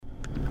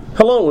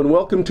Hello and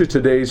welcome to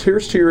today's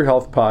Here's to Your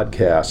Health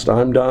podcast.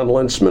 I'm Don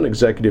Lensman,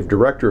 Executive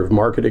Director of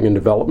Marketing and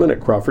Development at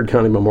Crawford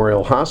County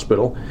Memorial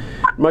Hospital.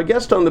 My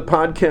guest on the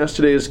podcast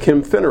today is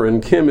Kim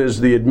Fineran. Kim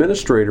is the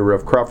Administrator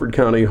of Crawford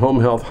County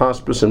Home Health,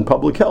 Hospice and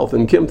Public Health.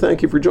 And Kim,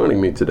 thank you for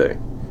joining me today.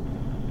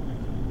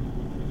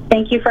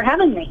 Thank you for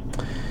having me.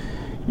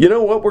 You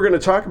know, what we're going to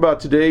talk about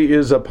today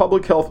is a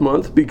Public Health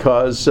Month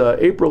because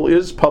April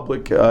is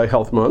Public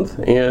Health Month,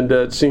 and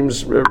it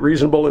seems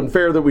reasonable and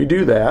fair that we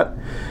do that.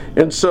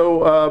 And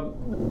so,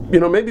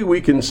 maybe we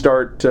can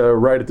start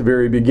right at the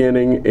very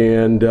beginning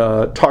and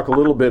talk a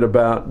little bit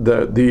about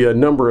the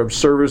number of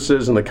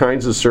services and the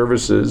kinds of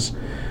services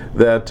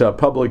that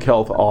public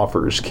health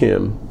offers.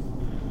 Kim.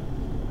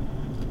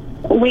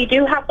 We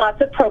do have lots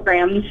of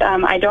programs.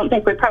 I don't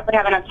think we probably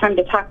have enough time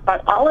to talk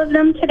about all of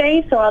them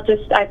today, so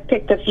I've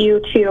picked a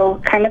few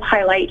to kind of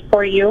highlight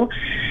for you.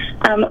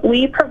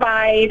 We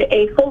provide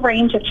a full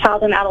range of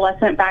child and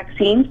adolescent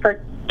vaccines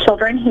for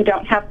children who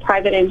don't have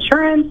private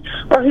insurance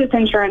or whose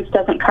insurance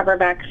doesn't cover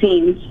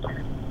vaccines.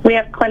 We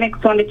have clinics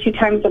 1 to 2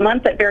 times a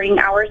month at varying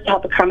hours to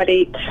help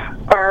accommodate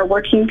our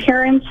working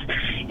parents.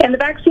 And the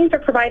vaccines are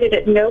provided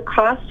at no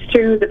cost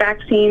through the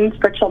Vaccines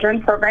for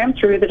Children program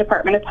through the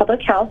Department of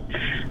Public Health.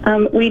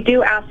 We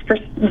do ask for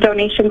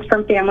donations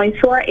from families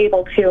who are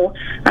able to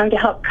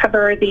help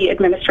cover the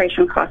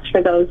administration costs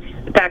for those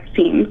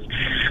vaccines.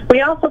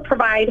 We also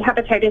provide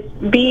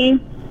hepatitis B,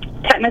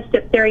 tetanus,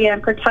 diphtheria,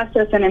 and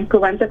pertussis and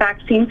influenza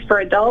vaccines for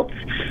adults.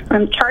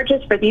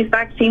 Charges for these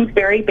vaccines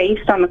vary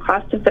based on the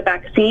cost of the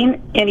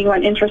vaccine.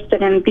 Anyone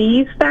interested in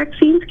these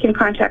vaccines can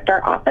contact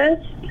our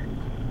office.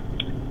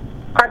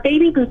 Our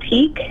Baby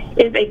Boutique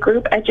is a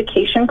group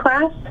education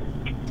class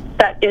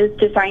that is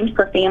designed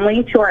for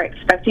families who are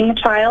expecting a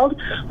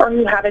child or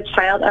who have a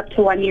child up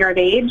to 1 year of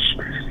age.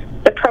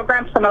 The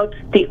program promotes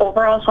the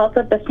overall health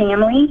of the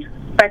family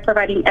by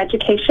providing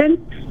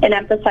education and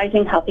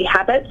emphasizing healthy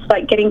habits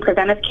like getting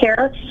preventive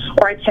care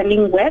or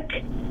attending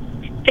WIC.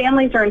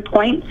 Families earn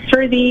points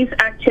through these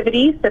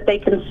activities that they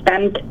can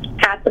spend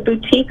at the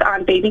boutique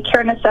on baby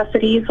care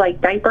necessities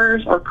like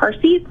diapers or car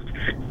seats.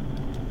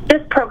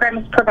 This program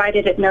is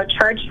provided at no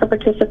charge for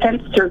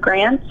participants through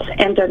grants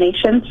and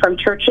donations from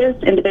churches,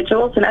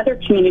 individuals, and other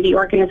community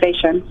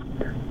organizations.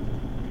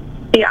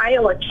 The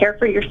Iowa Care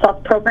for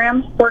Yourself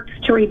program works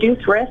to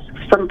reduce risks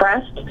from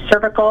breast,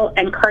 cervical,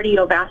 and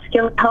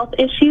cardiovascular health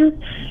issues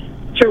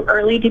through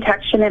early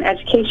detection and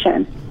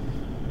education.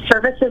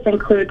 Services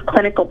include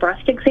clinical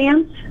breast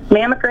exams,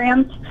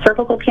 mammograms,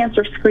 cervical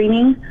cancer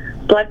screening,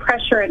 blood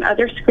pressure, and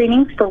other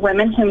screenings for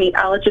women who meet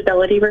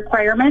eligibility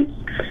requirements.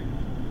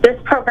 This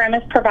program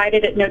is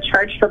provided at no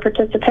charge for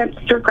participants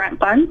through grant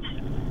funds.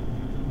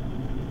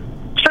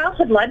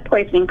 Childhood lead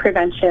poisoning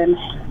prevention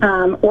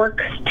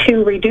works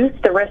to reduce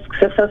the risks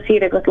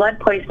associated with lead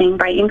poisoning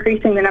by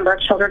increasing the number of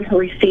children who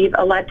receive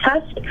a lead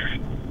test.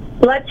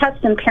 Lead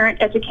tests and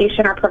parent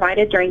education are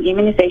provided during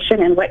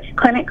immunization and WIC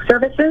clinic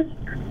services.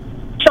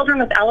 Children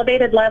with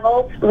elevated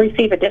levels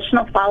receive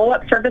additional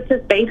follow-up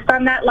services based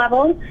on that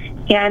level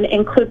and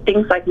include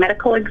things like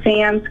medical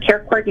exams, care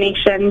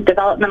coordination,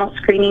 developmental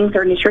screenings,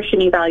 or nutrition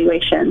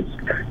evaluations.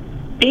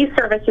 These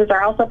services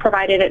are also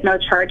provided at no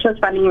charge with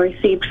funding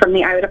received from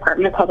the Iowa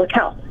Department of Public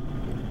Health.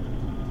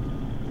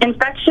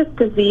 Infectious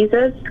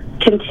diseases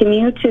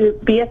continue to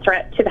be a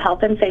threat to the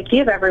health and safety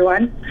of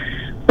everyone.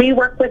 We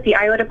work with the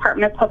Iowa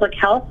Department of Public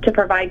Health to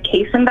provide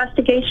case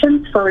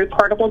investigations for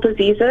reportable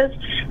diseases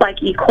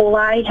like E.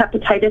 coli,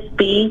 hepatitis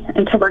B,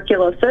 and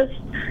tuberculosis.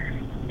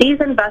 These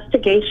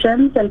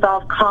investigations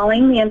involve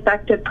calling the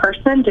infected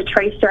person to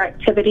trace their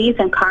activities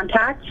and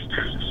contacts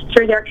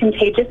through their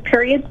contagious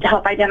periods to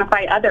help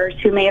identify others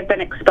who may have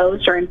been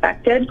exposed or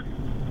infected.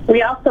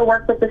 We also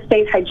work with the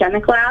state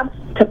hygienic labs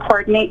to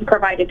coordinate and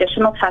provide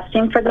additional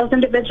testing for those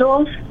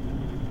individuals.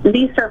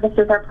 These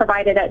services are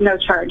provided at no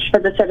charge for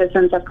the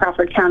citizens of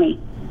Crawford County.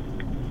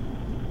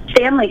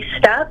 Family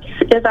Steps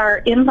is our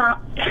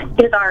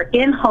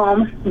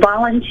in-home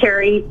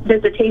voluntary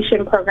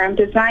visitation program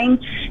designed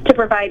to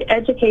provide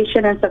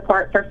education and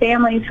support for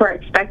families who are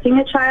expecting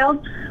a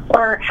child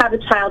or have a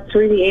child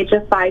through the age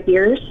of 5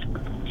 years.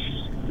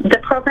 The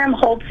program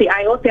holds the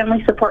Iowa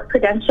Family Support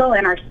Credential,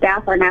 and our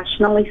staff are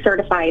nationally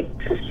certified.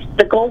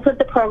 The goals of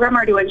the program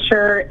are to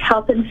ensure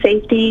health and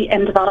safety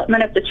and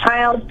development of the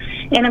child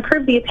and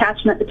improve the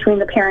attachment between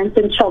the parents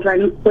and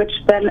children, which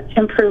then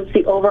improves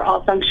the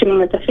overall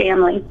functioning of the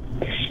family.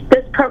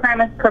 This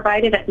program is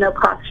provided at no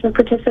cost for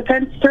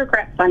participants through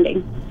grant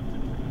funding.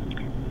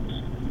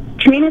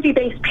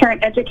 Community-based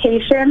parent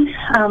education,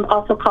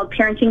 also called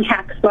Parenting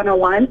Hacks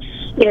 101,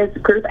 is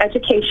group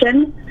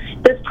education.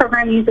 This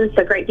program uses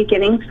the Great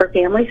Beginnings for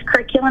Families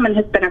curriculum and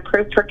has been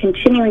approved for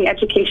continuing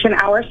education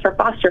hours for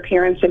foster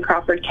parents in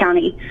Crawford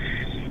County.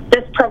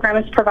 This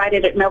program is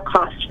provided at no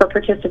cost for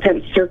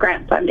participants through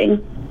grant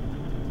funding.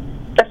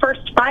 The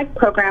First 5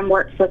 program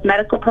works with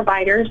medical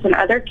providers and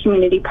other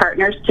community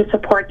partners to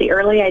support the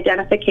early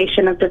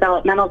identification of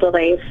developmental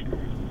delays.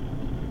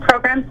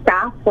 Program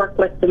staff work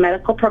with the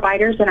medical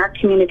providers in our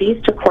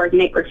communities to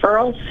coordinate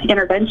referrals,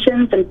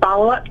 interventions, and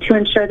follow-up to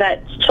ensure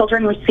that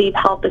children receive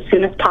help as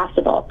soon as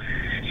possible.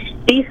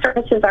 These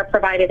services are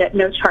provided at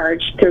no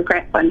charge through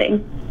grant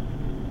funding.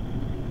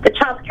 The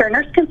child care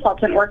nurse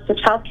consultant works with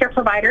child care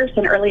providers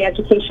in early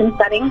education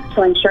settings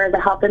to ensure the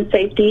health and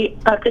safety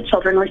of the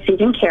children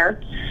receiving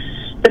care.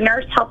 The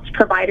nurse helps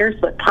providers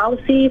with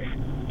policies,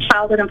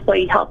 child and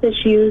employee health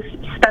issues,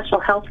 special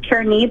health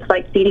care needs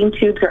like feeding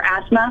tubes or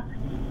asthma,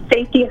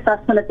 safety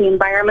assessment of the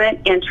environment,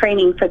 and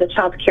training for the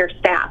child care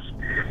staff.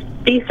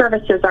 These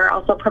services are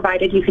also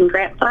provided using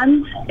grant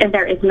funds, and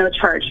there is no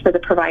charge for the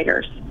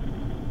providers.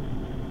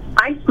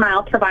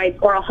 iSmile provides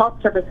oral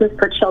health services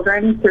for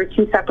children through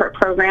 2 separate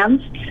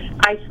programs,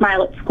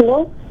 iSmile at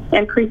School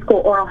and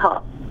Preschool Oral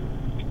Health.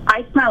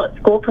 iSmile at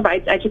School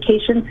provides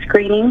education,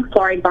 screening,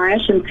 fluoride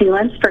varnish, and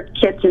sealants for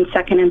kids in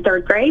 2nd and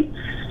 3rd grade.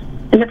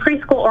 And the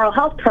Preschool Oral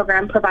Health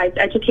program provides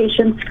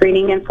education,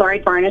 screening, and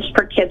fluoride varnish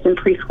for kids in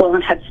preschool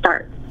and Head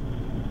Start.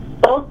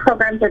 Both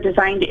programs are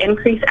designed to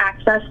increase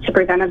access to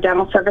preventive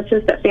dental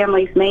services that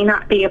families may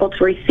not be able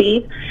to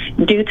receive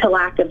due to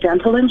lack of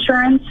dental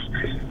insurance,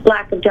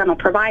 lack of dental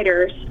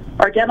providers,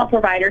 or dental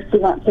providers who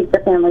won't take the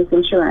family's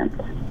insurance.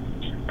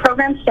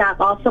 Program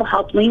staff also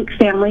help link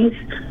families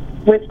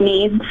with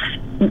needs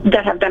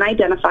that have been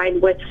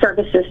identified with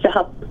services to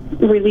help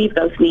relieve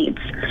those needs.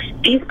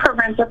 These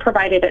programs are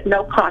provided at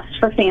no cost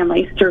for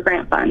families through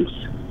grant funds.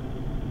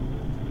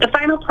 The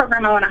final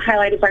program I want to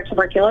highlight is our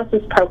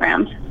tuberculosis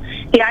program.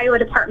 The Iowa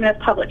Department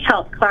of Public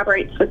Health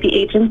collaborates with the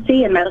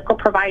agency and medical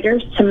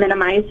providers to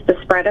minimize the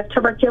spread of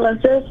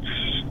tuberculosis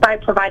by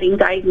providing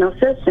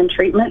diagnosis and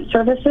treatment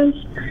services.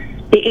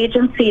 The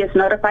agency is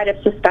notified of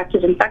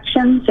suspected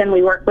infections, and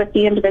we work with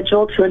the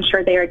individual to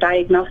ensure they are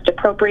diagnosed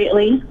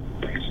appropriately.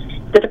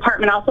 The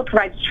department also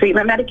provides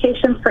treatment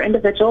medications for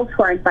individuals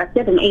who are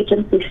infected, and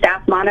agency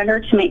staff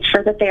monitor to make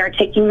sure that they are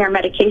taking their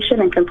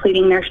medication and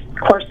completing their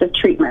course of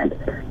treatment.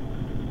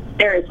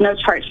 There is no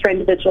charge for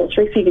individuals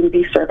receiving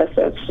these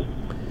services.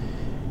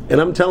 And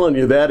I'm telling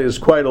you, that is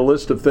quite a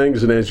list of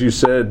things. And as you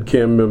said,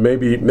 Kim,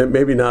 maybe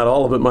not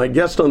all of it. My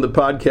guest on the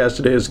podcast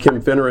today is Kim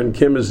Fineran.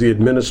 Kim is the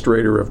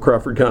administrator of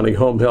Crawford County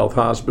Home Health,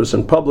 Hospice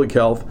and Public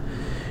Health.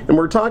 And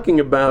we're talking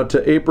about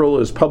April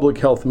is Public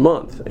Health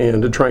Month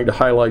and trying to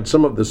highlight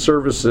some of the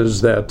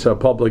services that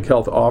public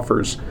health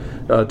offers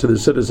to the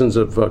citizens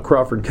of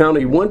Crawford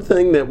County. One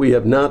thing that we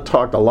have not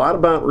talked a lot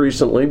about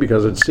recently,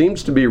 because it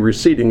seems to be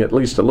receding at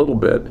least a little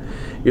bit,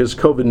 is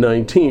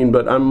COVID-19.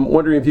 But I'm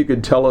wondering if you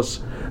could tell us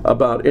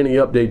about any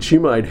updates you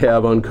might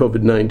have on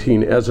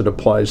COVID-19 as it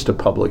applies to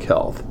public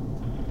health.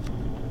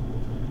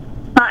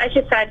 As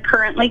you said,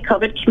 currently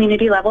COVID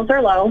community levels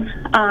are low.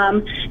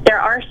 There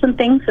are some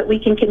things that we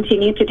can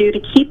continue to do to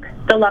keep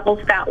the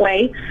levels that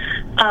way.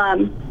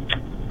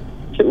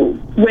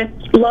 With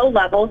low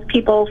levels,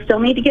 people still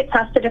need to get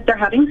tested if they're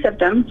having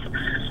symptoms.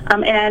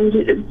 And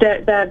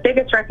the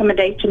biggest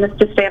recommendation is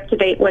to stay up to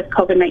date with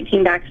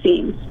COVID-19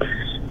 vaccines.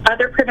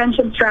 Other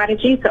prevention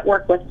strategies that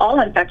work with all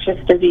infectious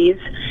disease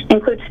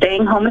include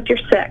staying home if you're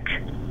sick,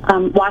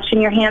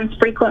 washing your hands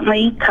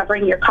frequently,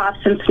 covering your coughs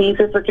and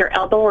sneezes with your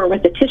elbow or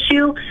with a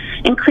tissue,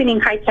 and cleaning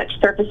high-touch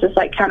surfaces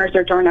like counters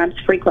or doorknobs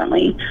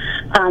frequently.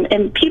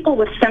 And people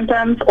with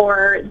symptoms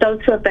or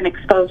those who have been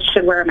exposed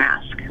should wear a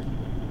mask.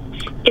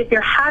 If you're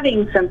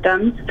having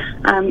symptoms,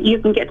 you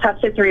can get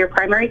tested through your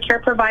primary care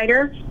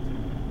provider.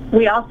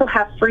 We also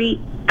have free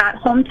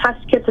at-home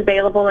test kits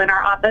available in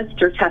our office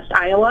through Test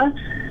Iowa.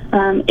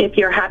 If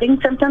you're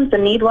having symptoms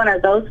and need one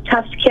of those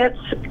test kits,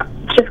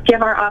 just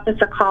give our office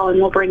a call and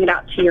we'll bring it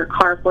out to your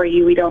car for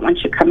you. We don't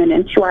want you coming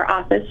into our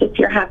office if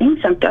you're having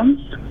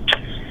symptoms.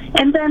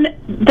 And then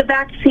the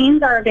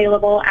vaccines are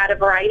available at a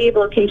variety of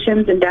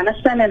locations in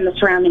Denison and the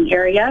surrounding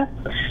area.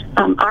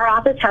 Our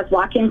office has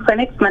walk-in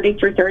clinics Monday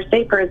through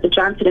Thursday for the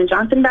Johnson &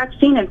 Johnson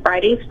vaccine and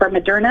Fridays for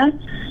Moderna.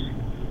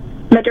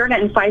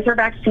 Moderna and Pfizer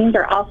vaccines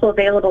are also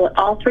available at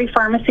all 3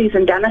 pharmacies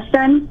in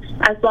Denison,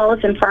 as well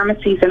as in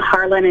pharmacies in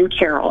Harlan and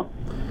Carroll.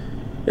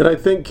 And I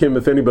think, Kim,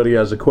 if anybody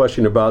has a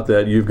question about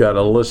that, you've got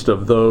a list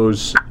of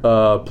those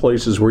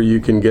places where you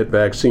can get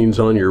vaccines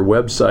on your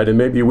website. And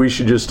maybe we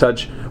should just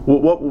touch,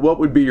 what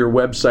would be your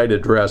website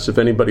address if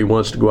anybody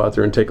wants to go out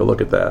there and take a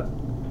look at that?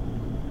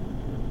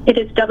 It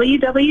is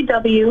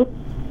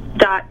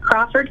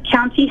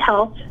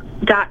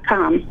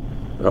www.crawfordcountyhealth.com.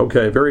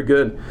 Okay, very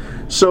good.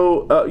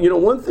 So,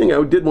 one thing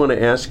I did want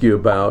to ask you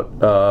about,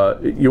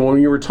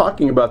 when you were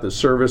talking about the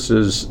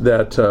services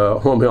that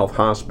home health,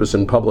 hospice,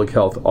 and public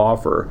health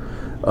offer,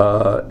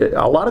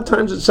 a lot of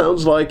times it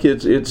sounds like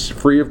it's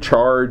free of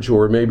charge,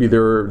 or maybe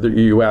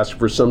you ask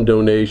for some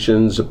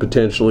donations,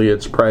 potentially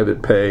it's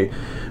private pay.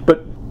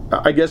 But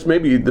I guess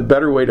maybe the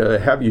better way to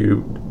have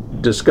you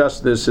discuss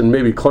this and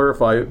maybe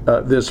clarify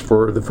this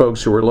for the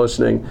folks who are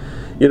listening,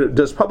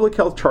 does public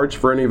health charge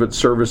for any of its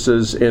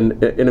services,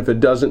 and if it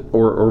doesn't,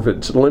 or if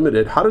it's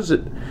limited, how is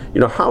it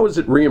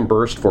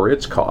reimbursed for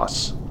its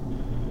costs?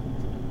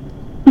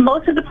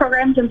 Most of the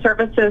programs and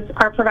services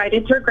are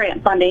provided through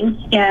grant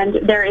funding, and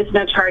there is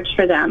no charge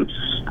for them.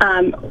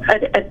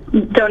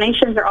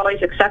 Donations are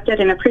always accepted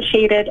and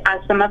appreciated, as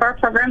some of our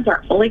programs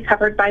are fully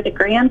covered by the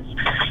grants.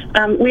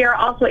 We are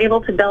also able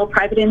to bill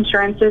private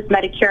insurances,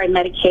 Medicare and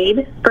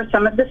Medicaid, for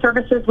some of the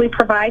services we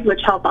provide,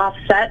 which help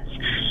offset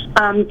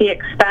the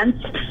expense.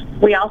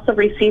 We also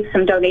receive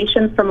some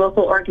donations from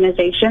local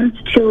organizations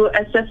to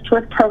assist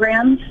with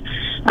programs,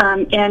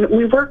 and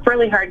we work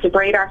really hard to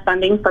braid our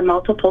funding from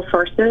multiple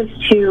sources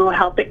to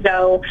help it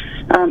go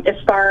as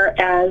far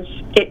as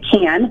it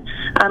can.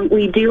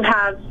 We do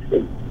have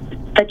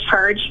a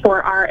charge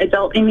for our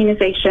adult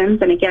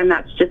immunizations, and again,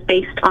 that's just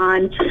based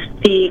on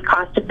the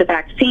cost of the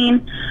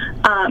vaccine.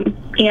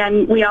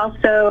 And we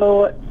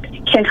also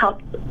can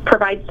help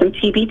provide some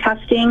TB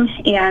testing,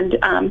 and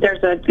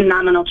there's a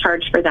nominal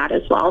charge for that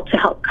as well to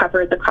help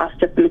cover the cost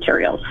of the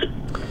materials.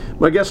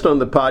 My guest on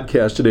the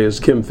podcast today is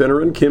Kim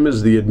Fineran. Kim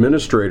is the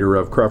administrator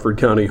of Crawford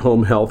County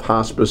Home Health,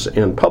 Hospice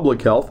and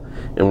Public Health,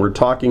 and we're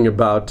talking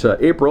about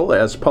April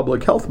as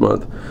Public Health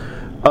Month.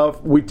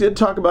 We did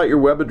talk about your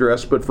web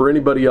address, but for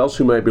anybody else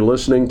who might be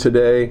listening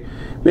today,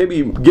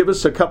 maybe give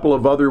us a couple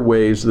of other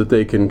ways that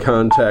they can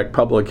contact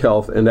Public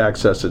Health and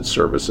access its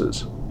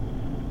services.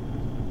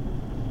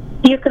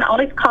 You can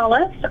always call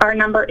us. Our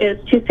number is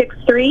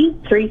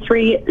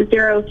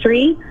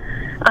 263-3303.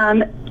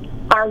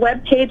 Our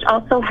webpage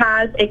also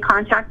has a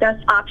contact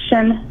us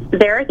option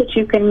there that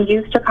you can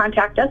use to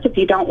contact us if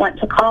you don't want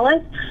to call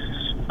us.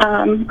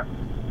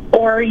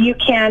 Or you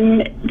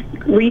can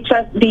reach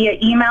us via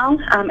email,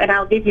 and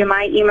I'll give you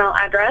my email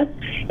address.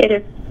 It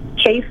is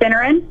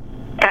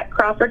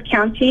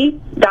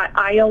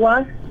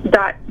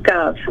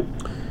kfineran@crawfordcounty.iowa.gov.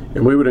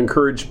 And we would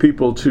encourage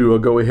people to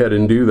go ahead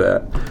and do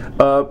that.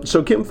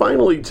 So Kim,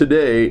 finally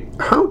today,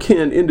 how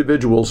can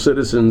individual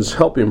citizens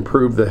help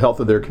improve the health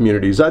of their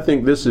communities? I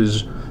think this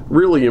is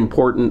really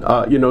important.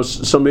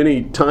 So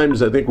many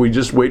times I think we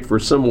just wait for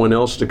someone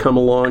else to come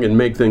along and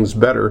make things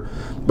better.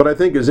 But I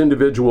think as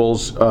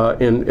individuals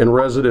and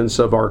residents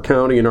of our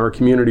county and our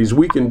communities,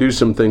 we can do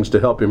some things to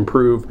help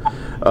improve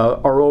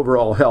our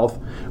overall health.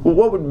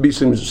 What would be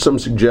some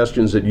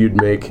suggestions that you'd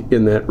make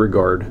in that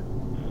regard?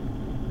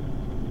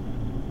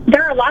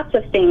 There are lots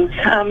of things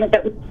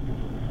that we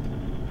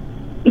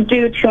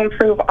do to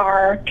improve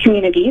our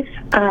communities.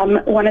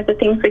 One of the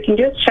things we can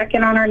do is check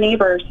in on our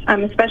neighbors,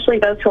 especially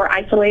those who are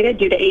isolated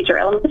due to age or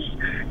illness.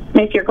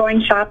 And if you're going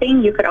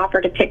shopping, you could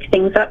offer to pick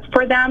things up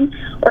for them,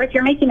 or if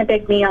you're making a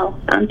big meal,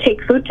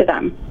 take food to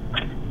them.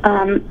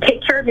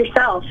 Take care of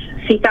yourself.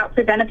 Seek out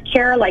preventive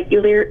care like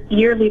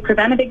yearly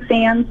preventive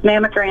exams,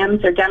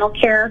 mammograms, or dental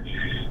care,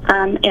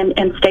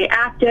 and stay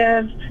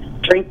active.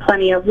 Drink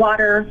plenty of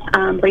water,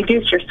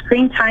 reduce your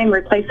screen time,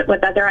 replace it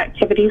with other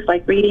activities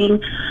like reading,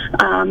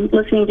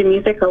 listening to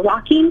music, or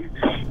walking,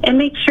 and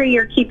make sure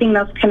you're keeping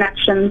those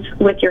connections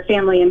with your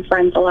family and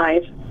friends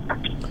alive.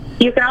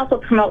 You can also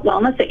promote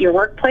wellness at your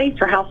workplace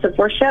or house of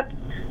worship.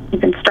 You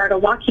can start a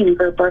walking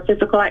group or a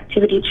physical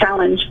activity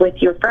challenge with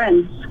your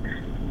friends.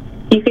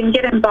 You can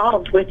get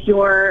involved with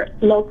your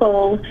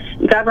local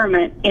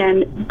government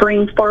and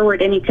bring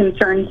forward any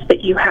concerns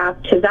that you have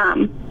to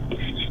them.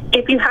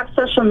 If you have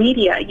social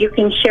media, you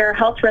can share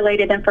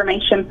health-related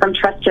information from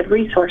trusted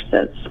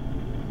resources.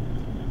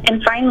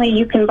 And finally,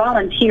 you can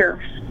volunteer.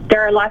 There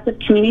are lots of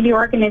community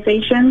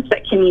organizations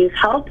that can use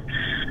help.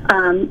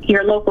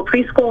 Your local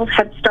preschools,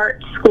 Head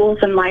Start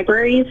schools, and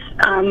libraries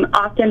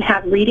often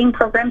have reading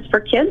programs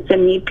for kids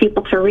and need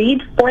people to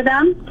read for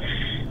them.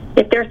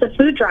 If there's a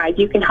food drive,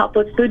 you can help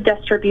with food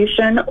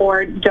distribution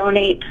or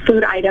donate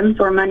food items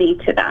or money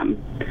to them.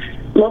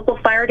 Local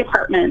fire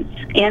departments,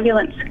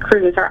 ambulance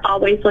crews are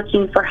always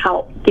looking for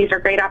help. These are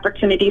great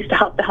opportunities to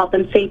help the health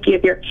and safety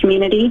of your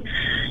community.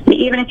 And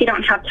even if you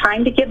don't have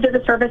time to give to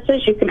the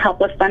services, you can help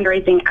with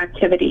fundraising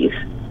activities.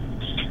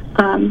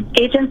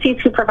 Agencies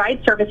who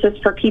provide services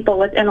for people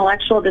with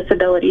intellectual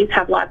disabilities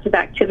have lots of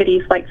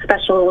activities like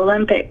Special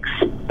Olympics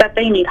that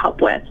they need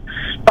help with.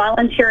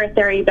 Volunteer at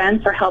their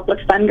events or help with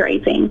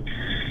fundraising.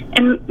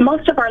 And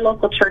most of our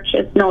local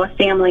churches know of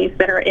families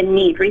that are in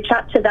need. Reach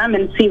out to them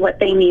and see what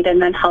they need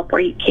and then help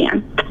where you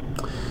can.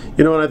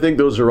 And I think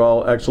those are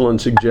all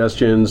excellent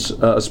suggestions,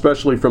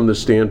 especially from the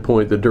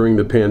standpoint that during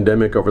the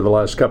pandemic over the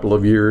last couple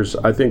of years,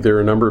 I think there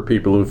are a number of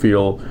people who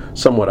feel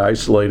somewhat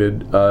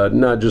isolated,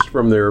 not just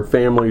from their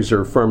families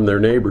or from their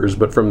neighbors,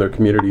 but from their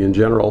community in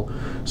general.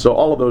 So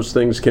all of those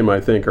things, Kim,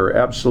 I think are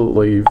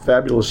absolutely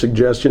fabulous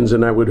suggestions,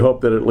 and I would hope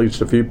that at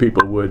least a few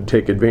people would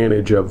take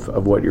advantage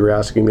of what you're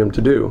asking them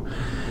to do.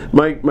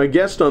 My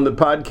guest on the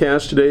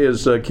podcast today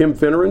is Kim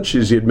Fineran.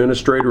 She's the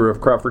administrator of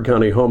Crawford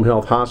County Home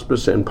Health,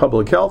 Hospice and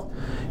Public Health.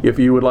 If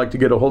you would like to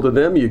get a hold of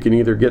them, you can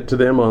either get to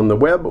them on the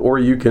web or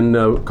you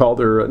can call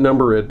their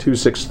number at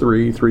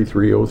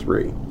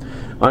 263-3303.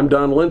 I'm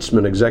Don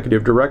Lintzman,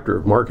 Executive Director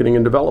of Marketing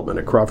and Development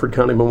at Crawford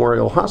County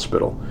Memorial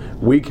Hospital.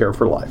 We care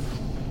for life.